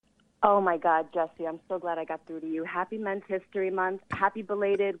Oh, my God, Jesse, I'm so glad I got through to you. Happy Men's History Month. Happy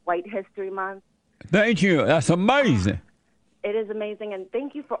belated White History Month. Thank you. That's amazing. It is amazing, and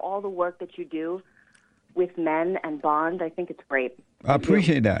thank you for all the work that you do with men and Bond. I think it's great. I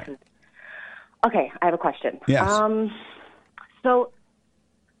appreciate that. Okay, I have a question. Yes. So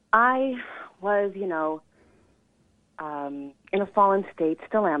I was, in a fallen state,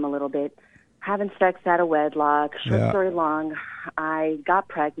 still am a little bit, having sex out of wedlock. Short story long, I got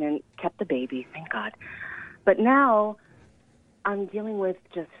pregnant, kept the baby, thank God. But now I'm dealing with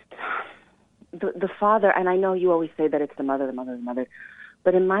just the father, and I know you always say that it's the mother.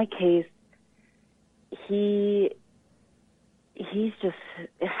 But in my case, he's just,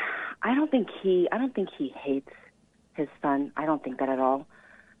 I don't think he hates his son. I don't think that at all.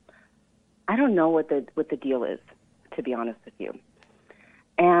 I don't know what the deal is, to be honest with you.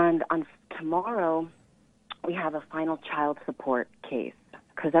 And on tomorrow, we have a final child support case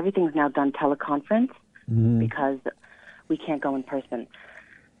because everything's now done teleconference because we can't go in person.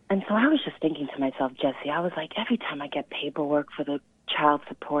 And so I was just thinking to myself, Jesse, I was like, every time I get paperwork for the child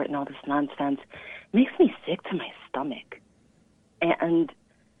support and all this nonsense, it makes me sick to my stomach. And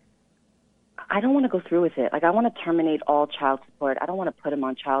I don't want to go through with it. Like, I want to terminate all child support. I don't want to put him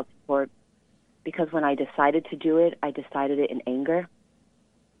on child support because when I decided to do it, I decided it in anger.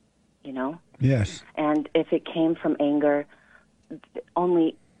 Yes. And if it came from anger,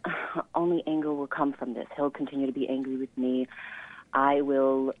 only anger will come from this. He'll continue to be angry with me. I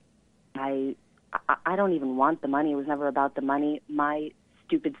don't even want the money. It was never about the money. My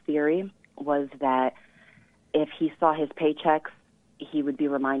stupid theory was that if he saw his paychecks, he would be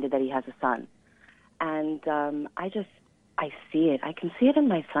reminded that he has a son. And I see it. I can see it in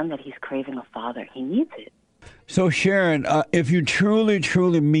my son that he's craving a father. He needs it. So, Sharon, if you truly,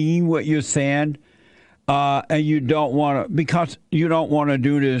 truly mean what you're saying, and you don't want to, because you don't want to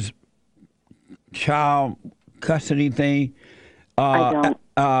do this child custody thing, I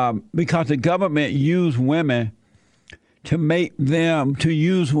don't. Because the government use women to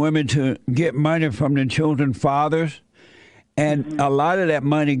use women to get money from the children's fathers. And a lot of that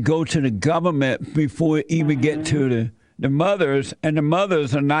money go to the government before it even get to the mothers, and the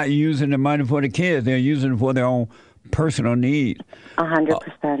mothers are not using the money for the kids. They're using it for their own personal need.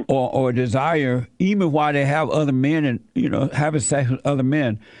 100%. Or desire, even while they have other men and, having sex with other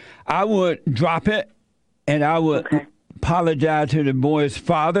men. I would drop it, and I would apologize to the boy's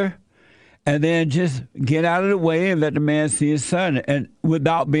father, and then just get out of the way and let the man see his son, and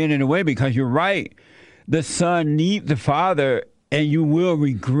without being in the way, because you're right. The son needs the father, and you will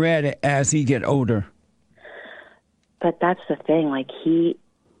regret it as he get older. But that's the thing. Like,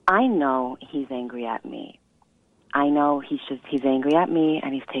 I know he's angry at me. I know he's angry at me,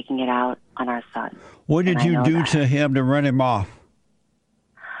 and he's taking it out on our son. What did you do to him to run him off?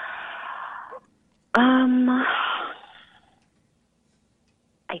 I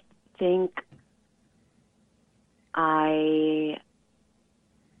think I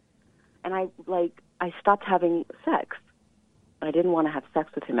stopped having sex. I didn't want to have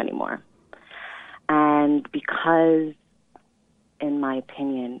sex with him anymore. And because, in my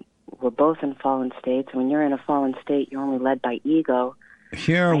opinion, we're both in fallen states. When you're in a fallen state, you're only led by ego.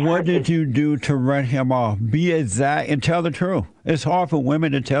 Sharon, what did you do to run him off? Be exact and tell the truth. It's hard for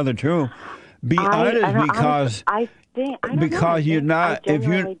women to tell the truth. Be honest, because you're not.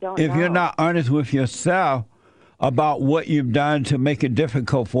 If you're not honest with yourself about what you've done to make it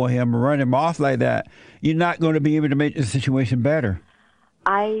difficult for him, run him off like that, you're not going to be able to make the situation better.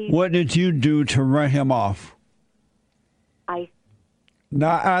 What did you do to run him off? I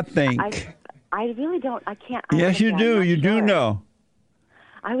really don't. I can't. Yes, you do. You do know.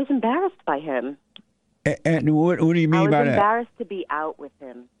 I was embarrassed by him. And what do you mean by that? I was embarrassed to be out with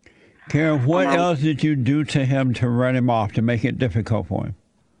him. Karen, what else did you do to him to run him off, to make it difficult for him?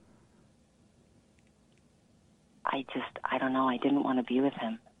 I don't know. I didn't want to be with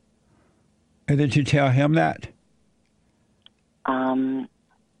him. And did you tell him that? I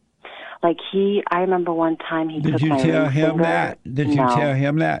remember one time he took my ring finger. Did you tell him that? Did you tell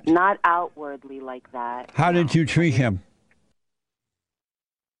him that? Not outwardly like that. How did you treat him?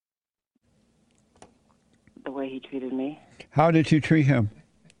 The way he treated me. How did you treat him?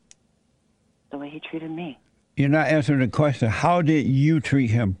 The way he treated me. You're not answering the question. How did you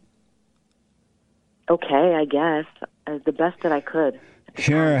treat him? Okay, I guess. The best that I could.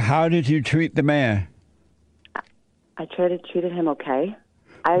 Sure. How did you treat the man? I treated him okay.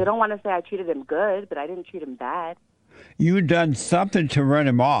 I don't want to say I treated him good, but I didn't treat him bad. You done something to run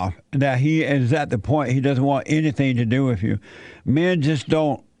him off, that he is at the point he doesn't want anything to do with you. Men just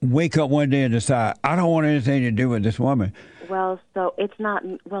don't wake up one day and decide, I don't want anything to do with this woman. Well, so it's not.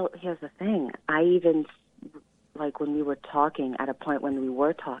 Well, here's the thing. I even, like, when we were talking, at a point when we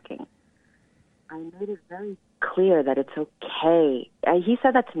were talking, I made it very clear that it's okay. He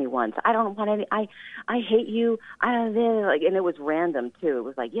said that to me once. I don't want any. I hate you. I don't like, and it was random too. It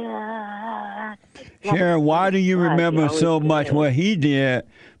was like, yeah. Sharon, why do you remember so much what he did,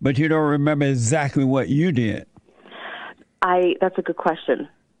 but you don't remember exactly what you did? That's a good question.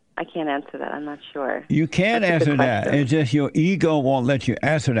 I can't answer that. I'm not sure. You can answer that. It's just your ego won't let you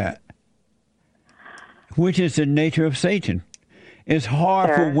answer that, which is the nature of Satan. It's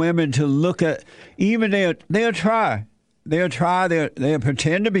hard for women to look at, even they'll try. They'll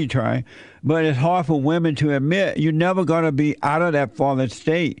pretend to be trying, but it's hard for women to admit you're never going to be out of that fallen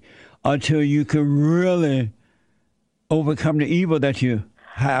state until you can really overcome the evil that you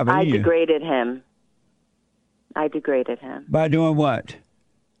have in you. I degraded him. By doing what?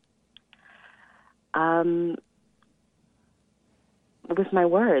 With my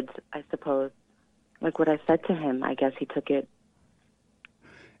words, I suppose. Like what I said to him, I guess he took it.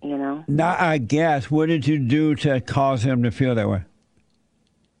 You know? Not I guess. What did you do to cause him to feel that way?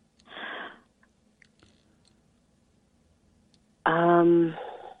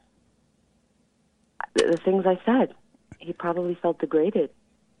 The things I said. He probably felt degraded.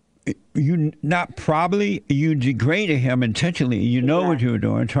 You degraded him intentionally. You know what you were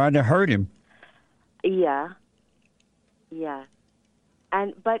doing, trying to hurt him. Yeah.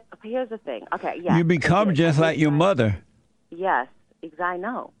 But here's the thing. Okay, yeah. You become just like your mother. Yes. I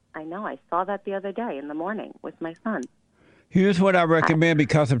know. I saw that the other day in the morning with my son. Here's what I recommend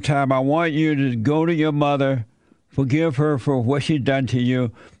because of time. I want you to go to your mother, forgive her for what she's done to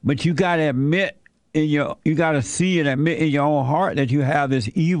you, but you got to admit you got to see and admit in your own heart that you have this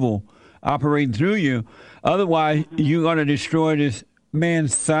evil operating through you. Otherwise, you're going to destroy this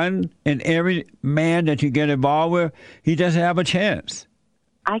man's son, and every man that you get involved with, he doesn't have a chance.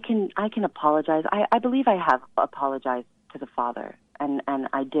 I can apologize. I believe I have apologized to the father. And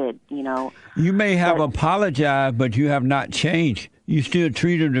I did, you know. You may have apologized, but you have not changed. You still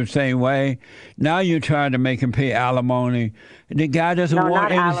treat him the same way. Now you're trying to make him pay alimony. The guy doesn't want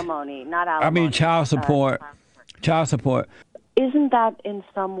not alimony. I mean, child support. Child support. Isn't that in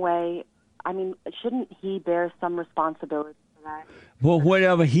some way? I mean, shouldn't he bear some responsibility for that? Well,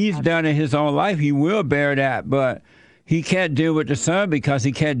 whatever he's done in his own life, he will bear that. But he can't deal with the son because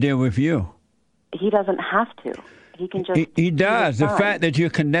he can't deal with you. He doesn't have to. He can just. He does. The fact that you're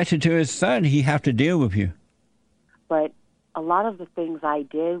connected to his son, he have to deal with you. But a lot of the things I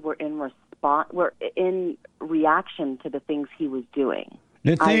did were in reaction to the things he was doing.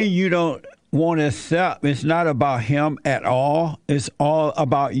 The thing you don't want to accept, it's not about him at all. It's all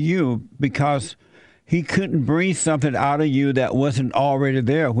about you because he couldn't bring something out of you that wasn't already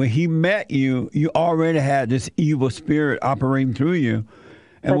there. When he met you, you already had this evil spirit operating through you.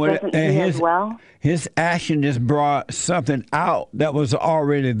 And his action just brought something out that was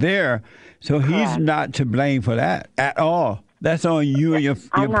already there. So he's not to blame for that at all. That's on you and your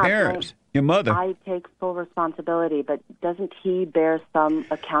parents, your mother. I take full responsibility, but doesn't he bear some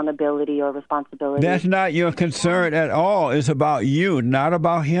accountability or responsibility? That's not your concern at all. It's about you, not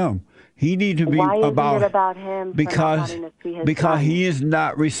about him. He needs to be Why isn't it about him? Because he is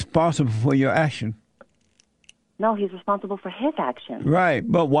not responsible for your action. No, he's responsible for his actions. Right,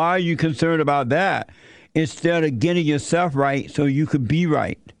 but why are you concerned about that instead of getting yourself right so you could be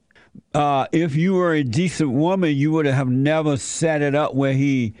right? If you were a decent woman, you would have never set it up where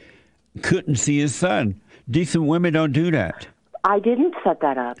he couldn't see his son. Decent women don't do that. I didn't set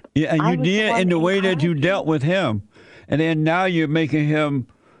that up. Yeah, and you did in the way that you dealt with him. And then now you're making him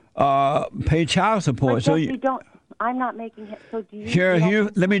pay child support. So you don't. I'm not making him. So do you? Sure,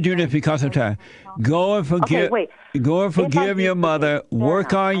 let me do this because of time. Go and forgive. Okay, wait. Go and forgive your mother.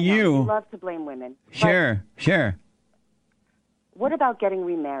 Work on you. You love to blame women. Sure. What about getting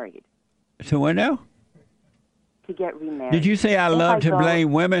remarried? So what now? To get remarried. Did you say I love to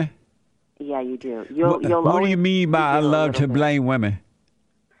blame women? Yeah, you do. What do you mean by I love to blame women?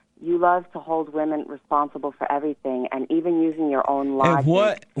 You love to hold women responsible for everything, and even using your own logic.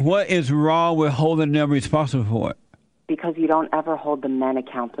 And what is wrong with holding them responsible for it? Because you don't ever hold the men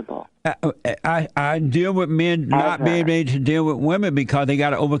accountable. I deal with men not being able to deal with women because they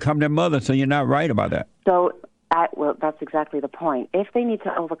got to overcome their mother, so you're not right about that. So, well, that's exactly the point. If they need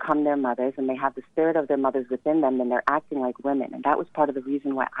to overcome their mothers and they have the spirit of their mothers within them, then they're acting like women. And that was part of the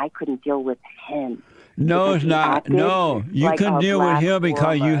reason why I couldn't deal with him. No, it's not. No, you couldn't deal with him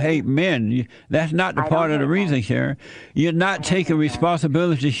because you hate men. That's not the part of the reason, Sharon. You're not taking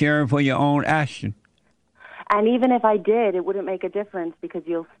responsibility, Sharon, for your own action. And even if I did, it wouldn't make a difference because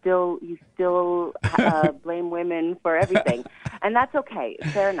you still blame women for everything, and that's okay.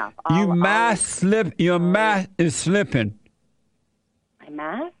 Fair enough. Your mask is slipping. My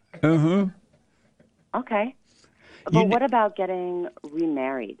mask? Okay. But what about getting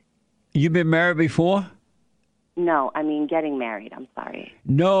remarried? You've been married before? No, I mean getting married. I'm sorry.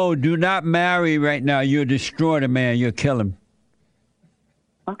 No, do not marry right now. You'll destroy the man. You'll kill him.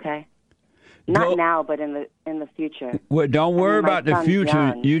 Okay. Not now, but in the future. Well, don't worry about the future.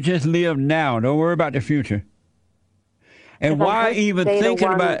 Young. You just live now. Don't worry about the future. And why even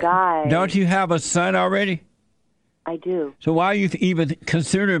thinking about it? Don't you have a son already? I do. So why are you even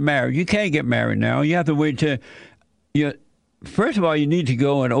considering marriage? You can't get married now. You have to wait till first of all, you need to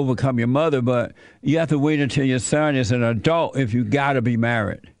go and overcome your mother, but you have to wait until your son is an adult if you got to be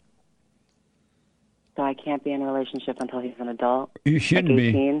married. So I can't be in a relationship until he's an adult? You shouldn't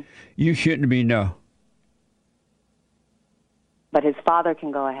be. You shouldn't be, no. But his father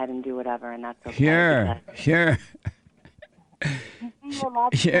can go ahead and do whatever, and that's okay. Sure.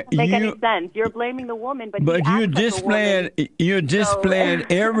 Doesn't make any sense. You're blaming the woman, but you're displaying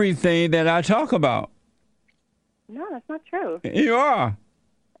everything that I talk about. No, that's not true. You are.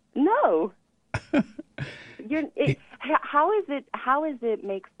 No. How is it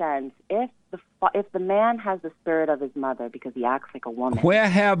make sense if the man has the spirit of his mother because he acts like a woman? Where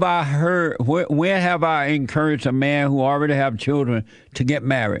have I heard? Where have I encouraged a man who already have children to get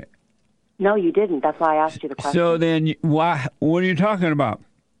married? No, you didn't. That's why I asked you the question. So then, why? What are you talking about?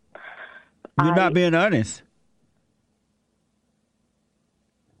 You're not being honest.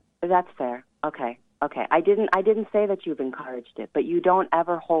 That's fair. Okay. I didn't say that you've encouraged it, but you don't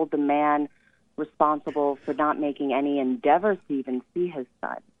ever hold the man responsible for not making any endeavors to even see his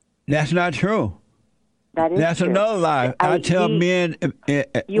son. That's not true. That's true. Another lie. I tell men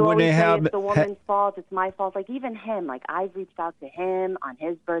when they have it's the woman's fault, it's my fault. Like even him, like I've reached out to him on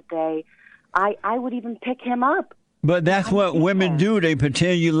his birthday. I would even pick him up. But that's what women do. They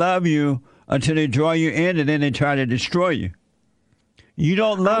pretend you love you until they draw you in, and then they try to destroy you. You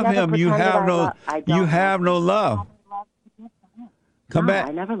don't love him. You have no love. Come back.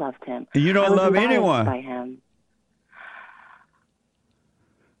 I never loved him. You don't love anyone. By him.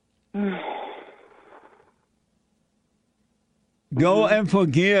 Go and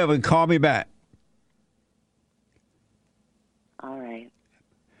forgive and call me back. All right.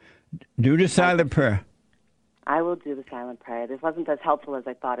 Do the silent prayer. I will do the silent prayer. This wasn't as helpful as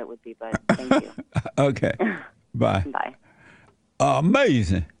I thought it would be, but thank you. Okay. Bye. Bye.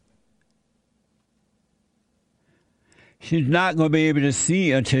 Amazing. She's not going to be able to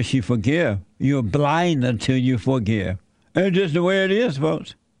see until she forgive. You're blind until you forgive. That's just the way it is,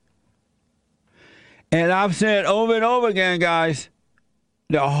 folks. And I've said over and over again, guys,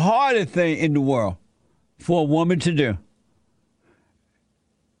 the hardest thing in the world for a woman to do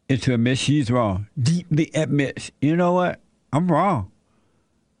is to admit she's wrong. Deeply admit, you know what? I'm wrong.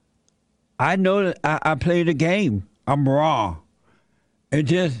 I know that I played a game. I'm wrong.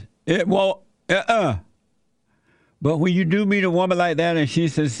 It won't, But when you do meet a woman like that and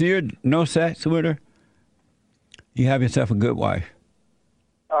she's sincere, no sex with her, you have yourself a good wife.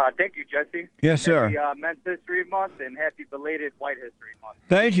 Thank you, Jesse. Yes, sir. Happy Men's History Month and happy belated White History Month.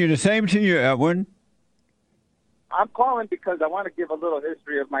 Thank you. The same to you, Edwin. I'm calling because I want to give a little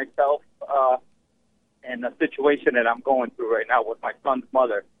history of myself and the situation that I'm going through right now with my son's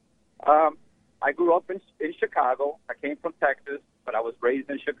mother. I grew up in Chicago. I came from Texas, but I was raised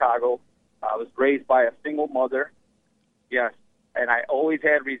in Chicago. I was raised by a single mother, yes, and I always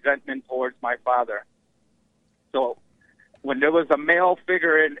had resentment towards my father. So when there was a male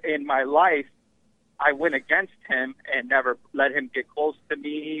figure in my life, I went against him and never let him get close to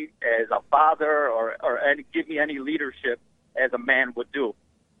me as a father or give me any leadership as a man would do.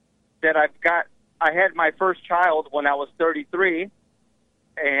 Then I had my first child when I was 33,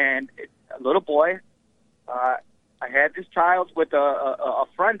 and a little boy. I had this child with a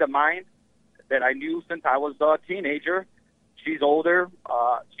friend of mine that I knew since I was a teenager. She's older.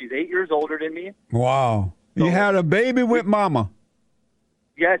 She's 8 years older than me. Wow. So, you had a baby with mama?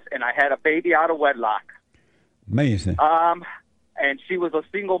 Yes, and I had a baby out of wedlock. Amazing. And she was a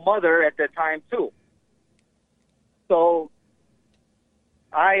single mother at that time, too. So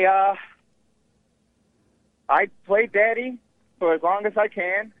I played daddy for as long as I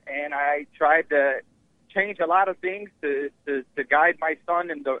can, and I tried to change a lot of things to guide my son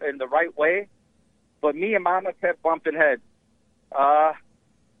in the right way. But me and Mama kept bumping heads. A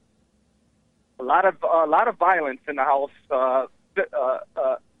lot of violence in the house. A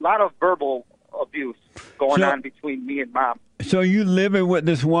lot of verbal abuse going on between me and Mom. So you living with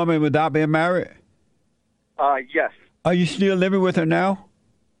this woman without being married? Yes. Are you still living with her now?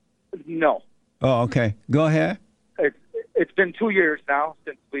 No. Oh, okay. Go ahead. It's been 2 years now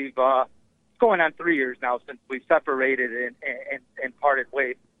since we've going on 3 years now since we separated and parted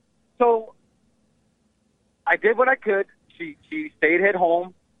ways. So I did what I could. She stayed at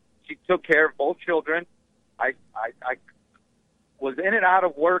home. She took care of both children. I was in and out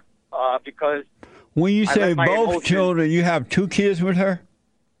of work because when you say both children, you have 2 kids with her?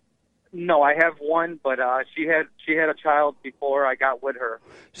 No, I have one, but she had a child before I got with her.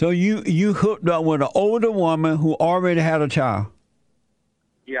 So you hooked up with an older woman who already had a child?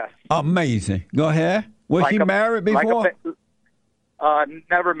 Yes. Amazing. Go ahead. Was she married before?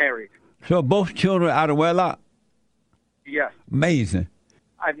 Never married. So both children out of wedlock? Yes. Amazing.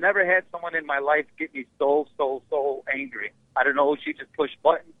 I've never had someone in my life get me so angry. I don't know. She just push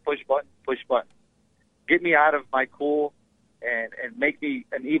button. Get me out of my cool and make me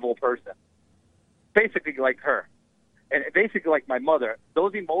an evil person. Basically like her. And basically like my mother.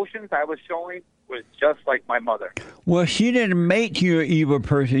 Those emotions I was showing was just like my mother. Well, she didn't make you an evil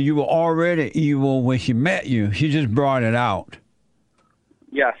person. You were already evil when she met you. She just brought it out.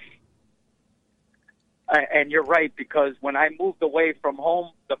 Yes. And you're right, because when I moved away from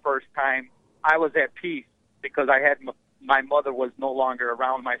home the first time, I was at peace because I had my mother was no longer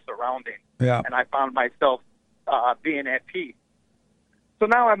around my surroundings. Yeah. And I found myself being at peace. So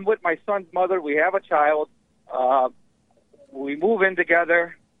now I'm with my son's mother. We have a child. We move in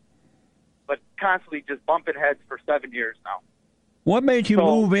together, but constantly just bumping heads for 7 years now. What made you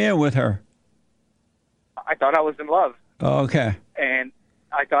move in with her? I thought I was in love. Okay. And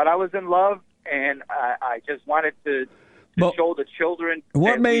I thought I was in love, and I just wanted to show the children.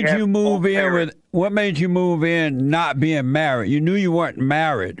 What made you move in What made you move in not being married? You knew you weren't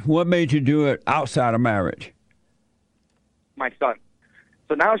married. What made you do it outside of marriage? My son.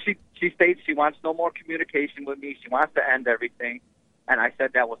 So now she states she wants no more communication with me. She wants to end everything, and I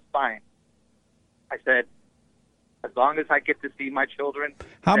said that was fine. I said, as long as I get to see my children.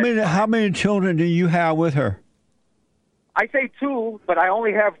 How many children do you have with her? I say 2, but I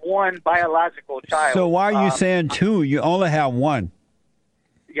only have one biological child. So why are you saying 2? You only have 1.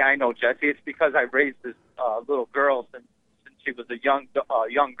 Yeah, I know, Jesse. It's because I raised this little girl since she was a young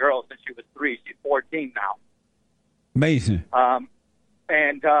girl since she was 3. She's 14 now. Amazing.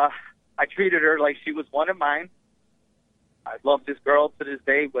 And I treated her like she was one of mine. I love this girl to this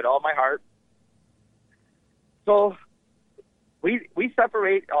day with all my heart. So we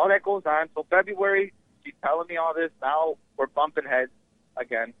separate. All that goes on. So February, she's telling me all this. Now we're bumping heads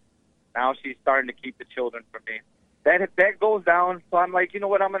again. Now she's starting to keep the children from me. That goes down. So I'm like, you know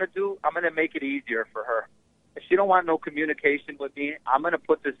what I'm going to do? I'm going to make it easier for her. If she don't want no communication with me, I'm going to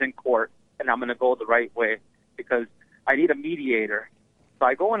put this in court, and I'm going to go the right way because I need a mediator. So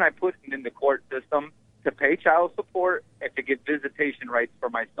I go and I put it in the court system to pay child support and to get visitation rights for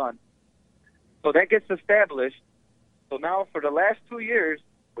my son. So that gets established. So now for the last 2 years,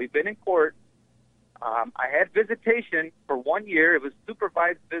 we've been in court. I had visitation for 1 year. It was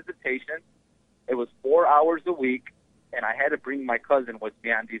supervised visitation. It was 4 hours a week, and I had to bring my cousin with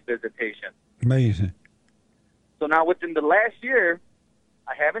me on these visitations. Amazing. So now within the last year,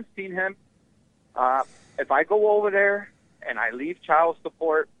 I haven't seen him. If I go over there and I leave child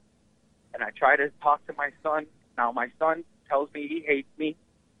support and I try to talk to my son, now my son tells me he hates me.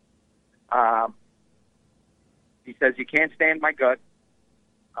 He says he can't stand my guts.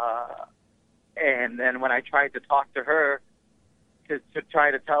 And then when I tried to talk to her to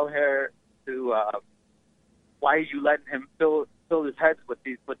try to tell her to why are you letting him fill his head with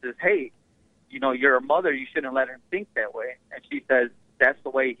this hate? You know, you're a mother. You shouldn't let him think that way. And she says that's the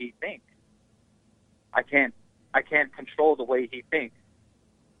way he thinks. I can't control the way he thinks.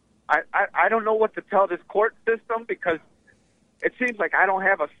 I don't know what to tell this court system because it seems like I don't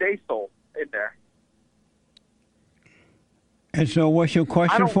have a say-so in there. And so what's your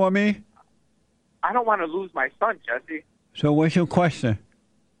question for me? I don't want to lose my son, Jesse. So what's your question?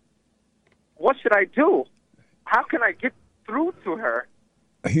 What should I do? How can I get through to her?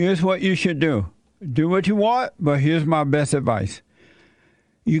 Here's what you should do. Do what you want, but here's my best advice.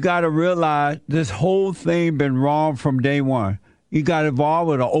 You got to realize this whole thing been wrong from day one. You got involved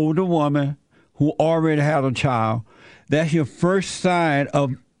with an older woman who already had a child. That's your first sign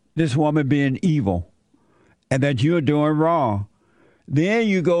of this woman being evil and that you're doing wrong. Then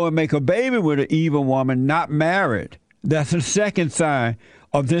you go and make a baby with an evil woman, not married. That's the second sign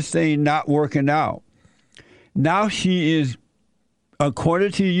of this thing not working out. Now she is,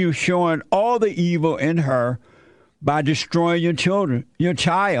 according to you, showing all the evil in her by destroying your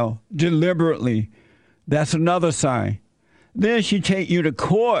child deliberately. That's another sign. Then she take you to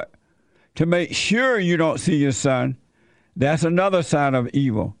court. to make sure you don't see your son. That's another sign of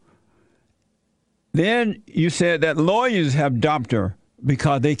evil. Then you said that lawyers have dumped her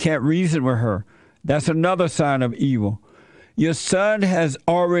because they can't reason with her. That's another sign of evil. Your son has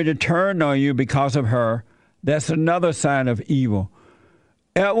already turned on you because of her. That's another sign of evil.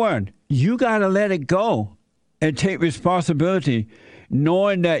 Edwin, you got to let it go and take responsibility,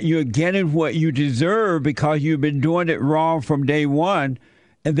 knowing that you're getting what you deserve because you've been doing it wrong from day one,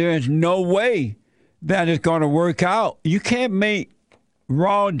 and there is no way that it's going to work out. You can't make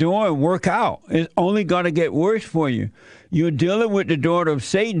wrongdoing work out. It's only going to get worse for you. You're dealing with the daughter of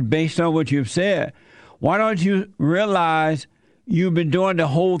Satan based on what you've said. Why don't you realize you've been doing the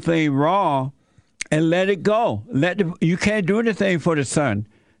whole thing wrong and let it go? You can't do anything for the son.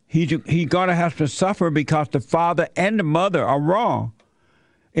 He's going to have to suffer because the father and the mother are wrong.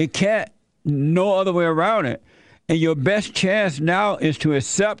 It can't, no other way around it. And your best chance now is to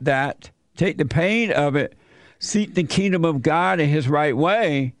accept that, take the pain of it, seek the kingdom of God in his right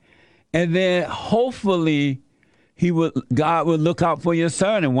way, and then hopefully God will look out for your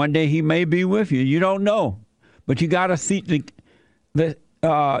son, and one day he may be with you. You don't know. But you got to seek you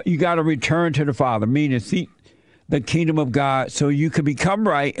got to return to the Father, meaning seek the kingdom of God so you can become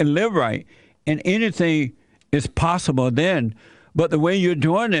right and live right. And anything is possible then. But the way you're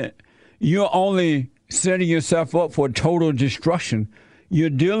doing it, you're only setting yourself up for total destruction. You're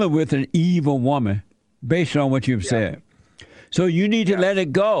dealing with an evil woman based on what you've said. So you need to let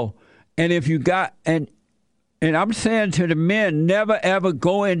it go. And if you got, and I'm saying to the men, never ever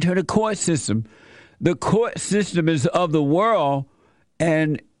go into the court system. The court system is of the world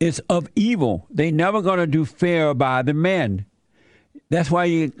and it's of evil. They never going to do fair by the men. That's why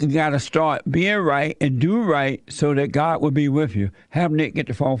you got to start being right and do right so that God will be with you. Have Nick get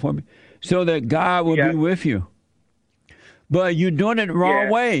the phone for me. So that God will be with you. But you're doing it the wrong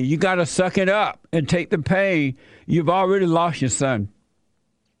way. You got to suck it up and take the pain. You've already lost your son.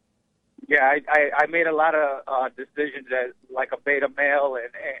 Yeah, I made a lot of decisions as like a beta male.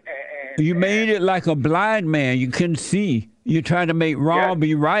 and you made it like a blind man. You couldn't see. You're trying to make wrong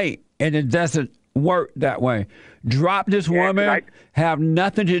be right, and it doesn't work that way. Drop this woman. Have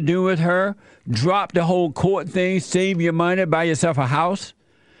nothing to do with her. Drop the whole court thing. Save your money. Buy yourself a house.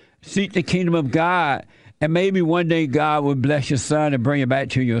 Seek the kingdom of God. And maybe one day God will bless your son and bring it back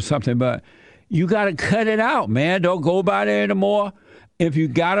to you or something. But you got to cut it out, man. Don't go by there anymore. If you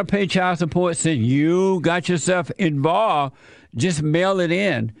got to pay child support, since you got yourself involved, just mail it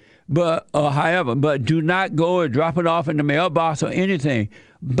in. But do not go and drop it off in the mailbox or anything.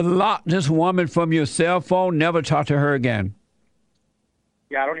 Block this woman from your cell phone. Never talk to her again.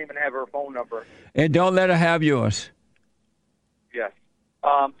 Yeah, I don't even have her phone number. And don't let her have yours. Yes.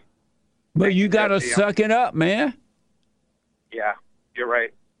 But you got to suck it up, man. Yeah, you're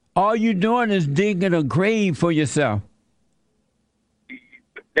right. All you doing is digging a grave for yourself.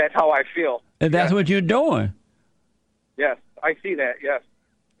 That's how I feel. And that's what you're doing. Yes, I see that, yes.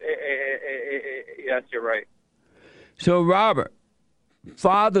 Yes, you're right. So,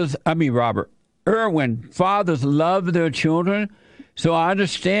 Erwin, fathers love their children. So I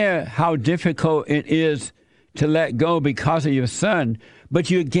understand how difficult it is to let go because of your son. But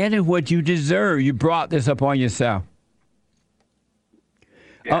you're getting what you deserve. You brought this upon yourself.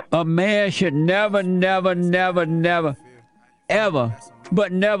 Yeah. A man should never,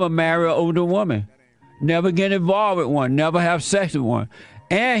 ever marry an older woman. Never get involved with one. Never have sex with one.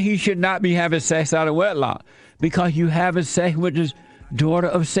 And he should not be having sex out of wedlock because you having sex with this daughter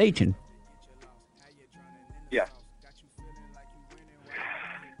of Satan. Yeah.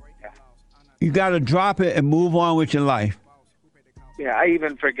 You got to drop it and move on with your life. Yeah, I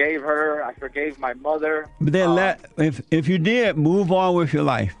even forgave her. I forgave my mother. But then if you did, move on with your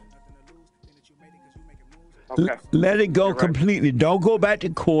life. Okay. Let it go completely. Don't go back to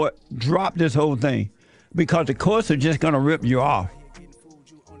court. Drop this whole thing because the courts are just going to rip you off.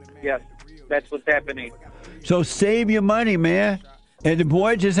 Yes, that's what's happening. So save your money, man. And the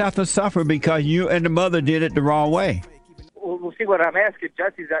boy just have to suffer because you and the mother did it the wrong way. Well, see, what I'm asking,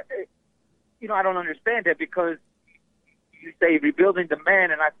 Jesse, is that, I don't understand that because you say rebuilding the man,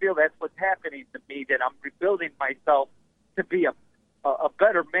 and I feel that's what's happening to me, that I'm rebuilding myself to be a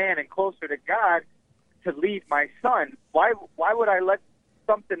better man and closer to God to lead my son. Why would I let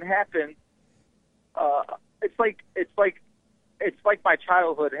something happen? It's like my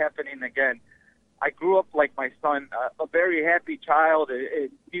childhood happening again. I grew up like my son, a very happy child, and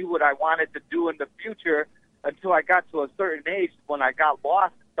knew what I wanted to do in the future until I got to a certain age. When I got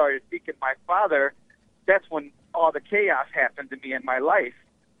lost and started seeking my father, that's when all the chaos happened to me in my life.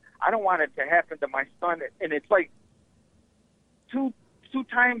 I don't want it to happen to my son, and it's like two 2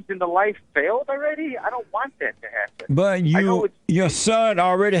 times in the life failed already? I don't want that to happen. But your son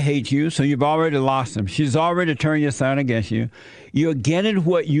already hates you, so you've already lost him. She's already turned your son against you. You're getting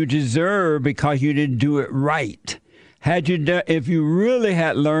what you deserve because you didn't do it right. If you really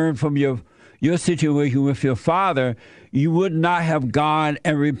had learned from your situation with your father, you would not have gone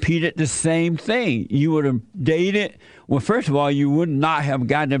and repeated the same thing. You would have dated. Well, first of all, you would not have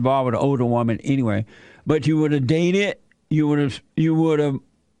gotten involved with an older woman anyway. But you would have dated. You would have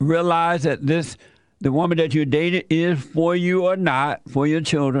realized that the woman that you dated is for you or not, for your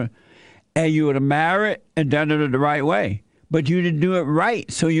children, and you would have married and done it the right way. But you didn't do it right,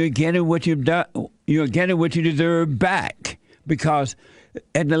 so you're getting what you've done. You're getting what you deserve back.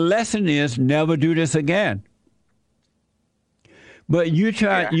 And the lesson is never do this again. But you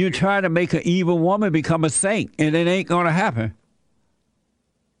try to make an evil woman become a saint, and it ain't gonna happen.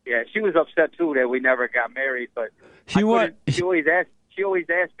 Yeah, she was upset too that we never got married, but she always asked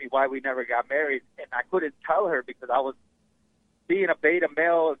me why we never got married, and I couldn't tell her because I was being a beta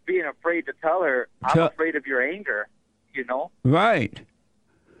male, being afraid to tell her. I'm afraid of your anger, you know. Right.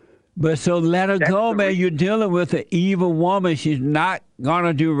 But so let her go, man. You're dealing with an evil woman. She's not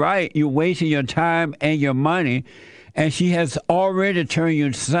gonna do right. You're wasting your time and your money, and she has already turned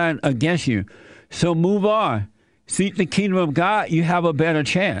your son against you. So move on. Seek the kingdom of God. You have a better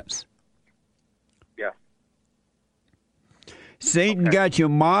chance. Yeah. Satan got your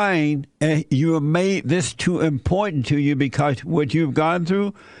mind, and you have made this too important to you because what you've gone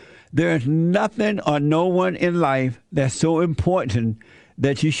through, there's nothing or no one in life that's so important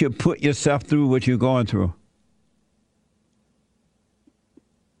that you should put yourself through what you're going through.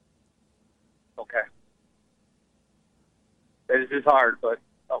 Okay. This is hard, but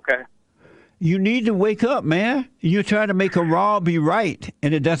okay. You need to wake up, man. You're trying to make a wrong be right,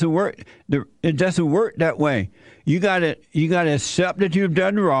 and it doesn't work. It doesn't work that way. You gotta accept that you've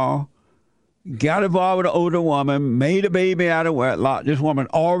done wrong, got involved with an older woman, made a baby out of wedlock. This woman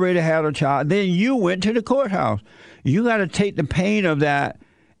already had a child. Then you went to the courthouse. You got to take the pain of that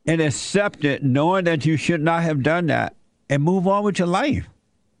and accept it, knowing that you should not have done that, and move on with your life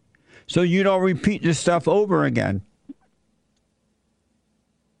so you don't repeat this stuff over again.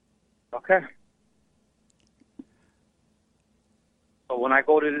 Okay. So when I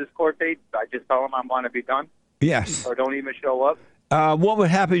go to this court date, I just tell them I want to be done? Yes. Or don't even show up? What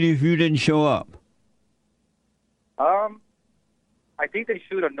would happen if you didn't show up? I think they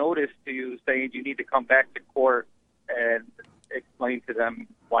shoot a notice to you saying you need to come back to court and explain to them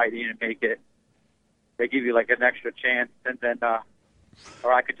why you didn't make it. They give you like an extra chance, and then,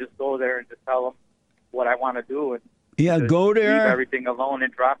 or I could just go there and just tell them what I want to do and go there, leave everything alone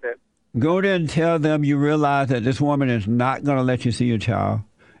and drop it. Go there and tell them you realize that this woman is not going to let you see your child.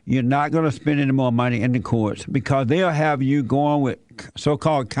 You're not going to spend any more money in the courts because they'll have you going with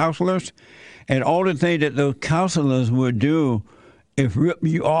so-called counselors, and all the thing that those counselors will do is rip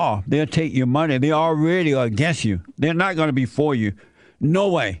you off. They'll take your money. They already are against you. They're not going to be for you. No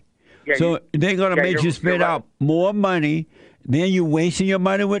way. Yeah, so they're going to make you spend out more money. Then you're wasting your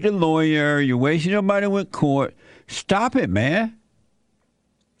money with the lawyer. You're wasting your money with court. Stop it, man.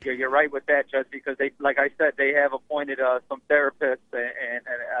 Yeah, you're right with that, Judge, because they, like I said, they have appointed some therapists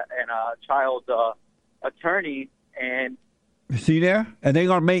and a child attorney, and see there, and they're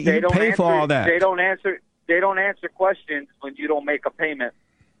gonna make you pay for all that. They don't answer questions when you don't make a payment.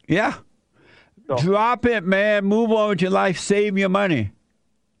 Yeah, so, drop it, man. Move on with your life. Save your money.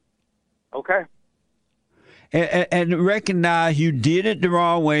 Okay. And recognize you did it the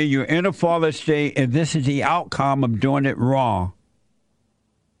wrong way. You're in a fallen state, and this is the outcome of doing it wrong.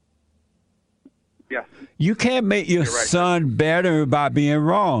 Yeah. You can't make your son better by being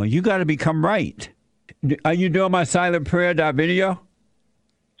wrong. You got to become right. Are you doing my silent prayer video?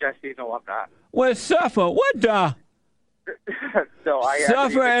 Jesse, no, I'm not. Well, suffer. What the? So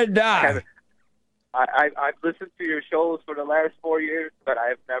suffer and die. I've listened to your shows for the last 4 years, but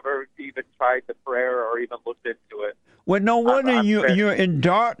I've never even tried the prayer or even looked into it. Well, no wonder you're in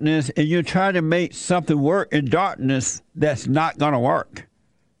darkness and you're trying to make something work in darkness that's not going to work.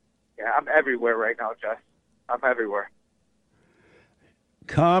 Yeah, I'm everywhere right now, Jess. I'm everywhere.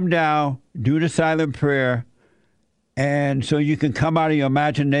 Calm down, do the silent prayer, and so you can come out of your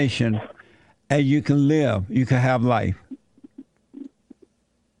imagination and you can live, you can have life.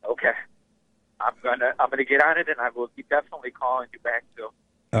 Okay. I'm gonna get on it, and I will be definitely calling you back too.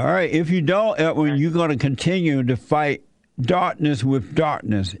 All right. If you don't, Edwin, you're going to continue to fight darkness with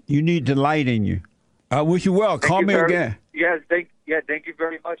darkness. You need the light in you. I wish you well. Call me again. Yes, thank you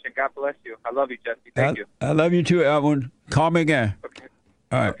very much, and God bless you. I love you, Jesse. Thank you. I love you too, Edwin. Call me again. Okay.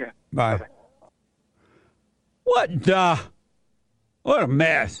 All right. Okay. Bye. Bye-bye. What the? What a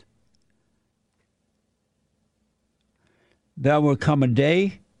mess. There will come a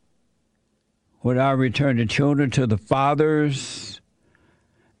day when I return the children to the fathers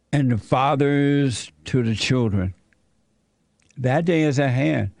and the fathers to the children. That day is at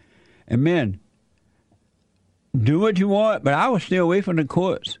hand. And men, do what you want, but I will stay away from the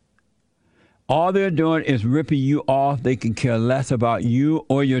courts. All they're doing is ripping you off. They can care less about you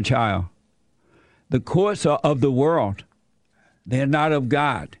or your child. The courts are of the world. They're not of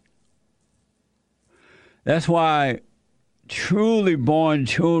God. That's why truly born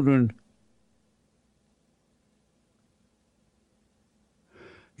children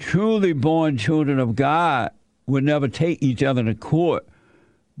of God will never take each other to court,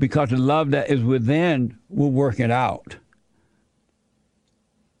 because the love that is within will work it out.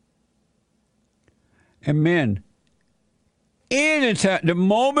 And men, anytime, the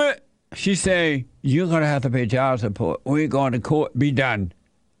moment she say, you're going to have to pay child support, we're going to court, be done.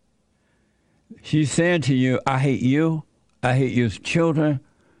 She's saying to you, I hate you, I hate your children,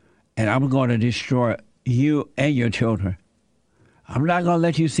 and I'm going to destroy you and your children. I'm not going to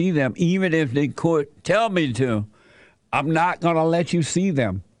let you see them, even if the court tell me to. I'm not going to let you see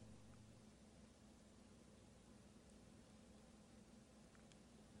them.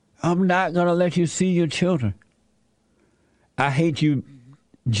 I'm not going to let you see your children. I hate you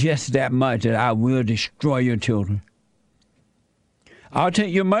just that much that I will destroy your children. I'll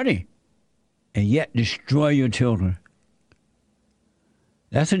take your money and yet destroy your children.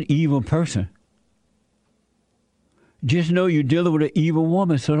 That's an evil person. Just know you're dealing with an evil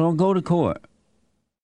woman, so don't go to court.